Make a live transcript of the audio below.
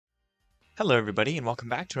Hello everybody and welcome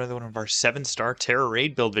back to another one of our 7-star Terra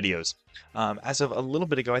Raid build videos. As of a little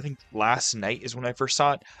bit ago, I think last night is when I first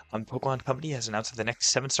saw it, Pokemon Company has announced that the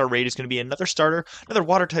next 7-star raid is going to be another starter, another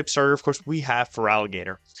water type starter. Of course, we have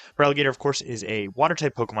Feraligatr. Feraligatr, of course, is a water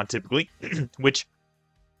type Pokemon typically, which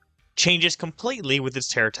changes completely with its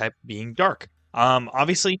Terra type being dark.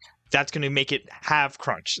 Obviously, that's going to make it have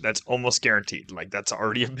Crunch. That's almost guaranteed. Like, that's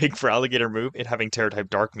already a big Feraligatr move. It having Terra type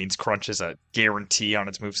dark means Crunch is a guarantee on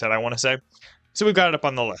its moveset, I want to say. So we've got it up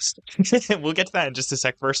on the list. We'll get to that in just a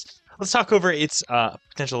sec. First, let's talk over its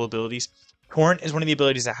potential abilities. Torrent is one of the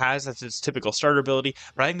abilities it has. That's its typical starter ability.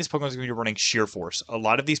 But I think this Pokemon is going to be running Sheer Force. A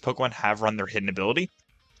lot of these Pokemon have run their hidden ability.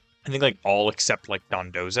 I think like all except like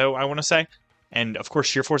Dondozo, I want to say. And of course,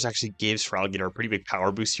 Sheer Force actually gives Feraligatr a pretty big power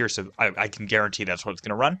boost here, so I can guarantee that's what it's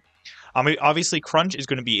going to run. Obviously, Crunch is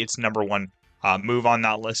going to be its number one move on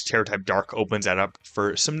that list. Terra type Dark opens that up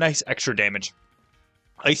for some nice extra damage.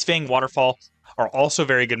 Ice Fang, Waterfall are also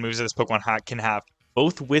very good moves that this Pokemon can have,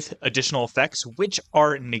 both with additional effects, which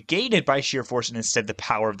are negated by Sheer Force, and instead the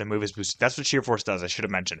power of the move is boosted. That's what Sheer Force does, I should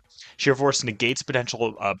have mentioned. Sheer Force negates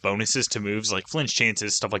potential bonuses to moves like flinch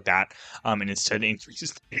chances, stuff like that, and instead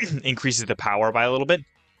increases the power by a little bit.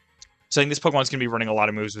 So I think this Pokemon is going to be running a lot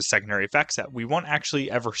of moves with secondary effects that we won't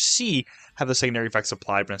actually ever see have the secondary effects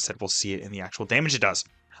applied, but instead we'll see it in the actual damage it does.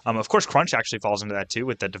 Of course, Crunch actually falls into that too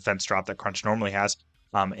with the defense drop that Crunch normally has.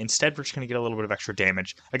 Instead, we're just going to get a little bit of extra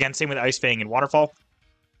damage. Again, same with Ice Fang and Waterfall.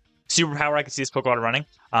 Superpower, I can see this Pokemon running.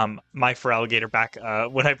 My Feraligatr back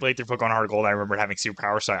when I played through Pokemon Heart Gold, I remembered having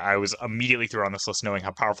Superpower, so I was immediately thrown on this list knowing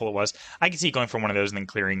how powerful it was. I can see it going for one of those and then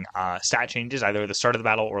clearing stat changes, either at the start of the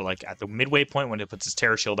battle or like at the midway point when it puts its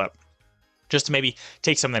Terra Shield up, just to maybe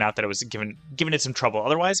take something out that it was giving it some trouble.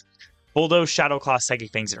 Otherwise, Bulldoze, Shadow Claw,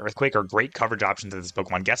 Psychic Fangs, and Earthquake are great coverage options that this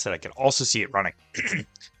Pokemon gets that I can also see it running.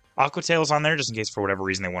 Aqua Tail's on there just in case for whatever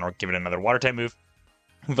reason they want to give it another water type move.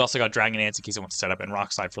 We've also got Dragon Dance in case it wants to set up, and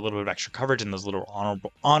Rock Slide for a little bit of extra coverage in those little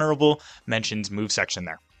honorable mentions move section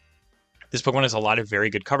there. This Pokemon has a lot of very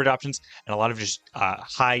good coverage options and a lot of just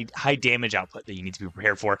high damage output that you need to be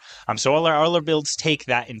prepared for. So all our builds take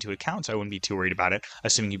that into account, so I wouldn't be too worried about it,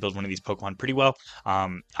 assuming you build one of these Pokemon pretty well,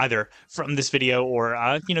 either from this video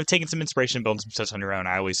or taking some inspiration and building some stuff on your own.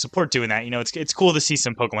 I always support doing that. It's cool to see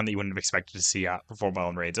some Pokemon that you wouldn't have expected to see perform well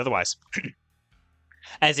in raids otherwise.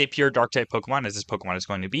 As a pure dark type Pokemon, as this Pokemon is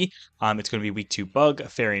going to be, it's going to be weak to Bug,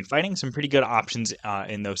 Fairy, and Fighting. Some pretty good options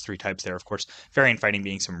in those three types there. Of course, Fairy and Fighting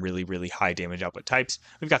being some really, really high damage output types.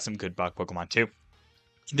 We've got some good Bug Pokemon too.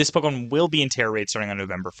 This Pokemon will be in Terra Raid starting on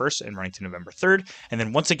November 1st and running to November 3rd, and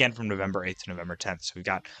then once again from November 8th to November 10th. So we've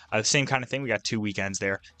got the same kind of thing. We got 2 weekends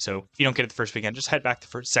there. So if you don't get it the first weekend, just head back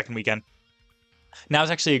the second weekend. Now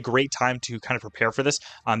is actually a great time to kind of prepare for this.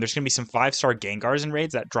 There's going to be some 5-star Gengars in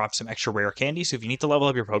raids that drop some extra rare candy. So if you need to level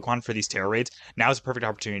up your Pokemon for these Terra raids, now is a perfect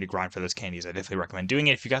opportunity to grind for those candies. I definitely recommend doing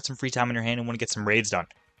it if you got some free time in your hand and want to get some raids done.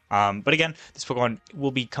 But again, this Pokemon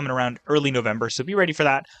will be coming around early November, so be ready for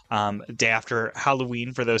that. Day after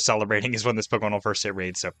Halloween for those celebrating is when this Pokemon will first hit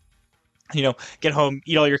raids. So get home,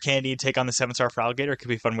 eat all your candy, and take on the 7-star Feraligatr. It could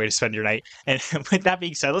be a fun way to spend your night. And with that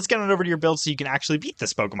being said, let's get on over to your build so you can actually beat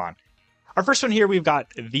this Pokemon. Our first one here, we've got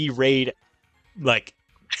the raid,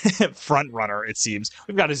 front runner, it seems.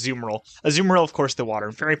 We've got a Azumarill. Azumarill, of course, the water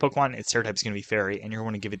and fairy Pokemon. Its Terra type is going to be fairy, and you're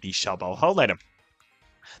going to give it the Shell Bell Held item.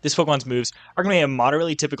 This Pokemon's moves are going to be a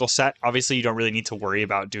moderately typical set. Obviously, you don't really need to worry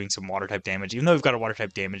about doing some water type damage. Even though we've got a water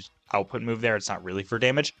type damage output move there, it's not really for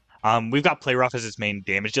damage. We've got Play Rough as its main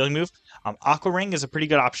damage dealing move. Aqua Ring is a pretty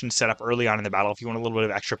good option to set up early on in the battle. If you want a little bit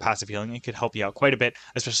of extra passive healing, it could help you out quite a bit,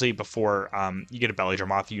 especially before you get a Belly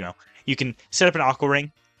Drum off. You can set up an Aqua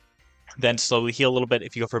Ring, then slowly heal a little bit.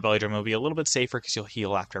 If you go for a Belly Drum, it'll be a little bit safer because you'll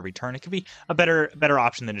heal after every turn. It could be a better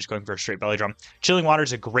option than just going for a straight Belly Drum. Chilling Water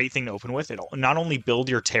is a great thing to open with. It'll not only build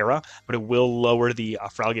your Terra, but it will lower the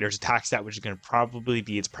Feraligatr's attack stat, which is going to probably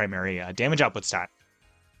be its primary damage output stat.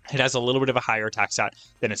 It has a little bit of a higher attack stat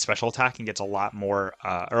than its special attack and gets a lot more,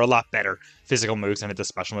 or a lot better physical moves than it does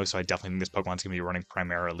special moves. So I definitely think this Pokemon's going to be running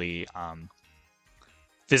primarily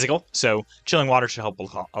physical. So Chilling Water should help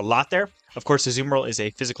a lot there. Of course, Azumarill is a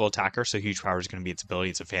physical attacker, so Huge Power is going to be its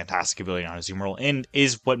ability. It's a fantastic ability on Azumarill and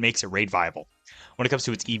is what makes it raid viable. When it comes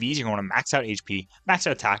to its EVs, you're going to max out HP, max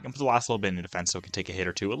out attack, and put the last little bit in defense so it can take a hit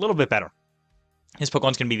or two a little bit better. His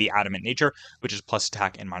Pokemon's going to be the Adamant Nature, which is plus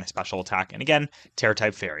attack and minus special attack. And again, Terra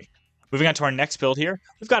type Fairy. Moving on to our next build here,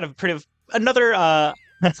 we've got another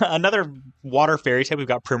water fairy type. We've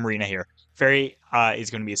got Primarina here. Fairy is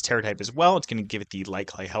going to be its Terra type as well. It's going to give it the Light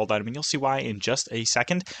Clay Held item, and you'll see why in just a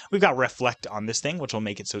second. We've got Reflect on this thing, which will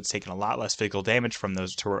make it so it's taking a lot less physical damage from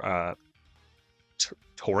those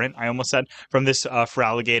torrent, I almost said, from this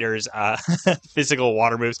Feraligatr's physical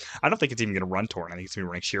water moves. I don't think it's even going to run torrent. I think it's going to be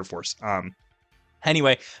running sheer force.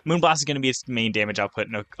 Anyway, Moonblast is going to be its main damage output,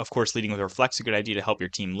 and of course, leading with Reflect's a good idea to help your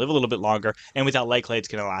team live a little bit longer, and without Light Clay, it's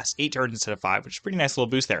going to last 8 turns instead of 5, which is a pretty nice little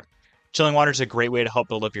boost there. Chilling Water is a great way to help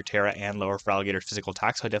build up your Terra and lower Feraligatr's physical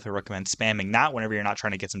attack, so I definitely recommend spamming that whenever you're not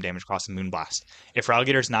trying to get some damage across the Moonblast. If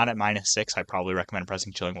Feraligatr's not at -6, I probably recommend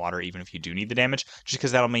pressing Chilling Water even if you do need the damage, just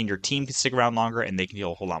because that'll mean your team can stick around longer and they can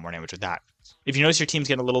deal a whole lot more damage with that. If you notice your team's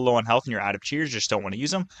getting a little low on health and you're out of cheers, just don't want to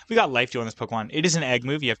use them, we got Life Deal on this Pokemon. It is an egg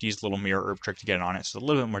move, you have to use a little Mirror Herb trick to get it on it, so it's a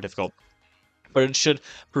little bit more difficult. But it should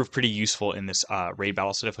prove pretty useful in this raid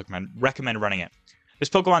battle, so definitely recommend running it. This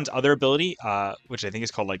Pokemon's other ability, which I think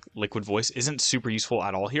is called like Liquid Voice, isn't super useful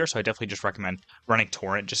at all here, so I definitely just recommend running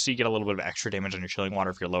Torrent, just so you get a little bit of extra damage on your Chilling Water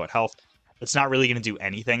if you're low at health. It's not really going to do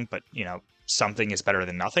anything, but, you know, something is better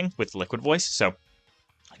than nothing with Liquid Voice, so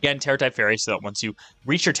again, Terra-type Fairy, so that once you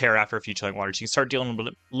reach your Terra after a few Chilling Waters, you can start dealing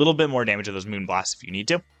a little bit more damage with those Moon Blasts if you need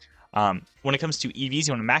to. When it comes to EVs,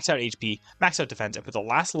 you want to max out HP, max out defense, and put the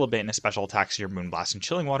last little bit in a special attack so your Moon Blast and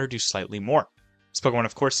Chilling Water do slightly more. This Pokemon,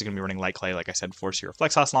 of course, is going to be running Light Clay, like I said before, so your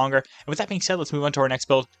Reflex lasts longer. And with that being said, let's move on to our next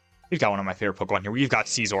build. We've got one of my favorite Pokemon here. We've got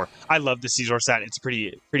Scizor. I love the Scizor set. It's a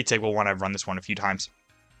pretty typical one. I've run this one a few times.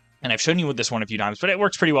 And I've shown you with this one a few times, but it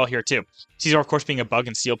works pretty well here too. Scizor, of course, being a bug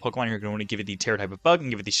and steel Pokemon, you're going to want to give it the Terra type of bug and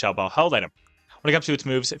give it the Shell Bell held item. When it comes to its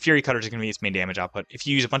moves, Fury Cutters is going to be its main damage output. If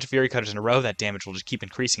you use a bunch of Fury Cutters in a row, that damage will just keep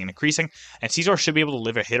increasing and increasing. And Scizor should be able to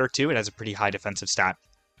live a hit or two. It has a pretty high defensive stat.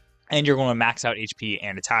 And you're going to max out HP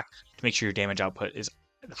and attack to make sure your damage output is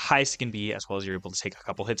the highest it can be, as well as you're able to take a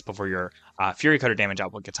couple hits before your Fury Cutter damage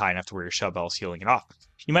output gets high enough to where your Shell Bell is healing it off.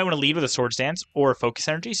 You might want to lead with a Swords Dance or a Focus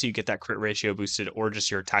Energy so you get that crit ratio boosted or just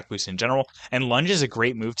your attack boost in general. And Lunge is a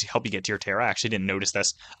great move to help you get to your Terra. I actually didn't notice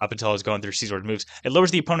this up until I was going through Scizor's moves. It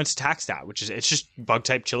lowers the opponent's attack stat, which is, it's just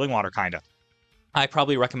Bug-type Chilling Water, kind of. I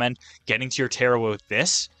probably recommend getting to your Terra with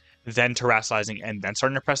this, then Terastallizing, and then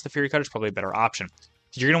starting to press the Fury Cutter is probably a better option.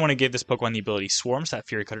 You're going to want to give this Pokemon the ability Swarms. That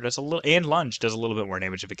Fury Cutter does a little, and Lunge does a little bit more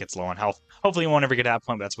damage if it gets low on health. Hopefully you won't ever get to that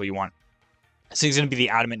point, but that's what you want. So it's going to be the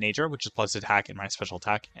Adamant Nature, which is plus attack and minus special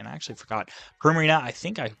attack. And I actually forgot. Primarina, I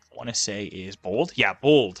think I want to say is Bold. Yeah,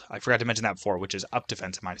 Bold. I forgot to mention that before, which is up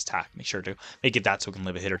defense and minus attack. Make sure to make it that so it can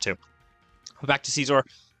live a hit or two. Back to Scizor.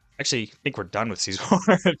 Actually, I think we're done with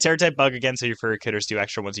Scizor. Terra-type Bug again, so your Fury Cutters do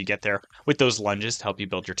extra once you get there with those lunges to help you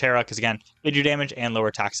build your Terra. Because again, they do damage and lower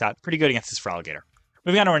attack stat. Pretty good against this Feraligatr.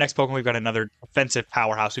 Moving on to our next Pokemon, we've got another offensive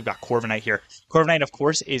powerhouse. We've got Corviknight here. Corviknight, of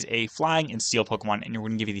course, is a flying and steel Pokemon, and you're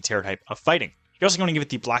going to give you the Terra type of fighting. You're also going to give it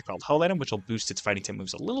the Black Belt held item, which will boost its fighting type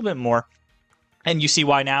moves a little bit more. And you see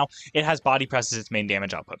why now. It has Body Press as its main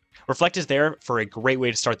damage output. Reflect is there for a great way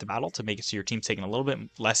to start the battle, to make it so your team's taking a little bit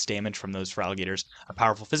less damage from those Feraligatrs.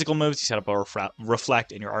 Powerful physical moves, you set up a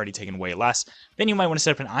Reflect, and you're already taking way less. Then you might want to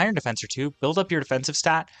set up an Iron Defense or two, build up your defensive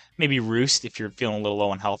stat, maybe Roost if you're feeling a little low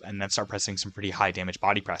on health, and then start pressing some pretty high damage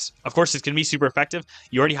Body Press. Of course, it's going to be super effective.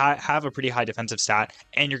 You already have a pretty high defensive stat,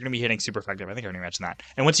 and you're going to be hitting super effective. I think I already mentioned that.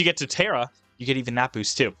 And once you get to Terra, you get even that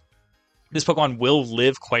boost too. This Pokemon will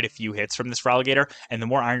live quite a few hits from this Feraligatr, and the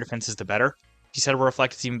more Iron Defenses, the better. If you set a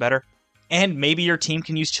Reflect, it's even better. And maybe your team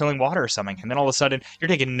can use Chilling Water or something, and then all of a sudden, you're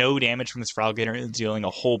taking no damage from this Feraligatr and dealing a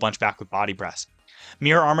whole bunch back with Body Press.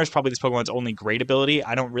 Mirror Armor is probably this Pokemon's only great ability.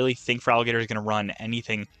 I don't really think Feraligatr is going to run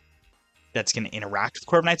anything that's going to interact with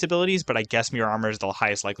Corviknight's abilities, but I guess Mirror Armor is the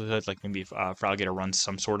highest likelihood. Like maybe if Feraligatr runs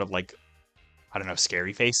some sort of like, I don't know,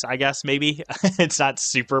 Scary Face, I guess, maybe. It's not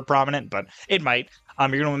super prominent, but it might. You're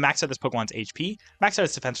going to max out this Pokemon's HP, max out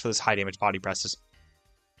its defense for those high damage Body Presses.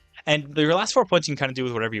 And your last 4 points you can kind of do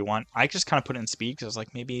with whatever you want. I just kind of put it in speed because I was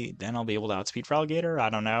like, maybe then I'll be able to outspeed Feraligatr. I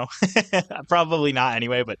don't know. Probably not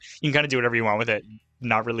anyway, but you can kind of do whatever you want with it.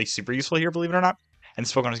 Not really super useful here, believe it or not. And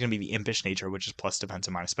this Pokemon is going to be the Impish Nature, which is plus defense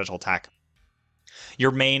and minus special attack.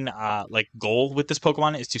 Your main goal with this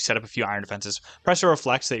Pokemon is to set up a few Iron Defenses, press or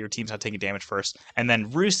Reflect so that your team's not taking damage first, and then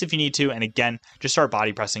Roost if you need to, and again, just start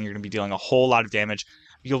Body Pressing. You're going to be dealing a whole lot of damage.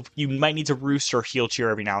 You might need to Roost or Heal Cheer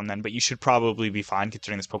every now and then, but you should probably be fine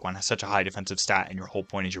considering this Pokemon has such a high defensive stat, and your whole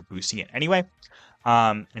point is you're boosting it anyway.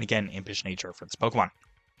 And again, Impish Nature for this Pokemon.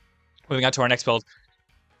 Moving on to our next build,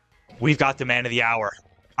 we've got the man of the hour,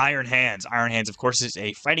 Iron Hands. Iron Hands, of course, is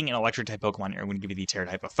a fighting and electric type Pokemon. I'm going to give you the Terra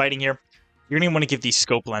type of fighting here. You're going to want to give the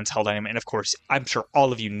Scope Lens held item, and of course, I'm sure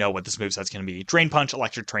all of you know what this moveset's going to be. Drain Punch,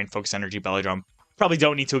 Electric Train, Focus Energy, Belly Drum. Probably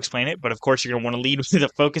don't need to explain it, but of course, you're going to want to lead with the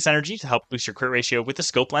Focus Energy to help boost your crit ratio. With the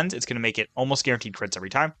Scope Lens, it's going to make it almost guaranteed crits every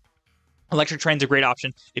time. Electric Train's a great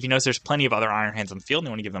option. If you notice there's plenty of other Iron Hands on the field, and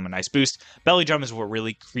you want to give them a nice boost. Belly Drum is what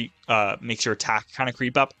really makes your attack kind of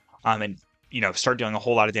creep up. And start dealing a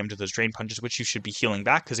whole lot of damage with those Drain Punches, which you should be healing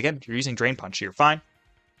back, because again, you're using Drain Punch, so you're fine.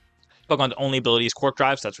 Pokemon's only ability is Quark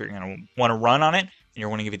Drive, so that's what you're going to want to run on it, and you're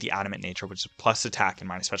going to give it the Adamant Nature, which is plus attack and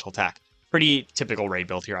minus special attack. Pretty typical raid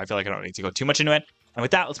build here. I feel like I don't need to go too much into it. And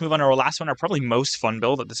with that, let's move on to our last one, our probably most fun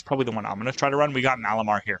build. This is probably the one I'm going to try to run. We got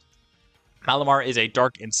Malamar here. Malamar is a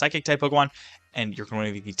Dark and Psychic type Pokemon, and you're going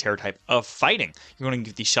to get the Terror type of Fighting. You're going to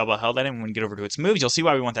get the Shell Bell held at it, and when we get over to its moves, you'll see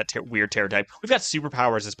why we want that weird Terror type. We've got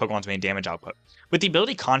Superpower as this Pokemon's main damage output. With the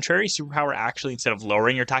ability Contrary, Superpower actually, instead of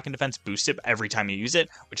lowering your attack and defense, boosts it every time you use it,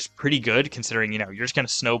 which is pretty good considering, you're just going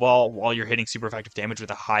to snowball while you're hitting super effective damage with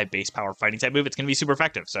a high base power Fighting type move. It's going to be super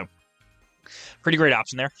effective, so pretty great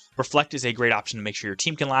option there. Reflect is a great option to make sure your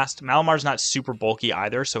team can last. Malamar's not super bulky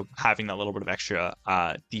either, so having that little bit of extra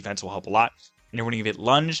defense will help a lot. And you're going to give it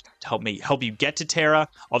Lunge to help you get to Terra.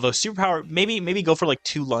 Although Superpower, maybe go for like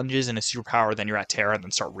 2 lunges and a Superpower, then you're at Terra, and then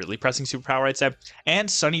start really pressing Superpower, I'd say. And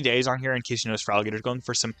Sunny Days on here in case you notice Feraligatr going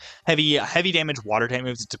for some heavy damage water type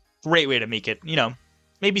moves. It's a great way to make it,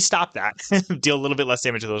 maybe stop that. Deal a little bit less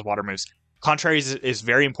damage to those water moves. Contrary is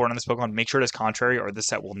very important on this Pokemon. Make sure it is Contrary or this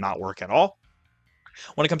set will not work at all.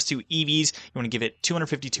 When it comes to EVs, you want to give it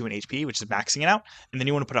 252 in HP, which is maxing it out, and then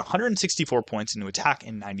you want to put 164 points into attack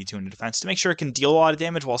and 92 into defense to make sure it can deal a lot of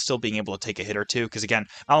damage while still being able to take a hit or two, because again,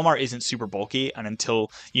 Malamar isn't super bulky, and until,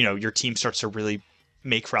 your team starts to really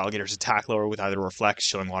make Feraligatr's attack lower with either Reflects,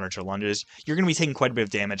 Chilling Waters, or Lunges, you're going to be taking quite a bit of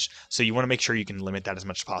damage, so you want to make sure you can limit that as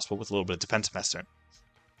much as possible with a little bit of defense investment.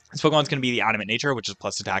 This Pokemon's going to be the Adamant Nature, which is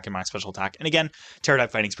plus attack and minus special attack. And again, Terror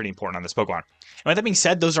type Fighting is pretty important on this Pokemon. And with that being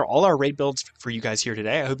said, those are all our raid builds for you guys here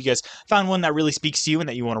today. I hope you guys found one that really speaks to you and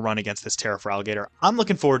that you want to run against this Terra Feraligatr. I'm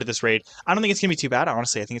looking forward to this raid. I don't think it's going to be too bad.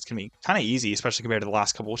 Honestly, I think it's going to be kind of easy, especially compared to the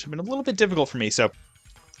last couple, which have been a little bit difficult for me. So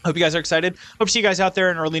hope you guys are excited. Hope to see you guys out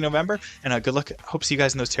there in early November. And good luck. Hope to see you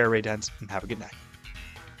guys in those Terra raid dens. And have a good night.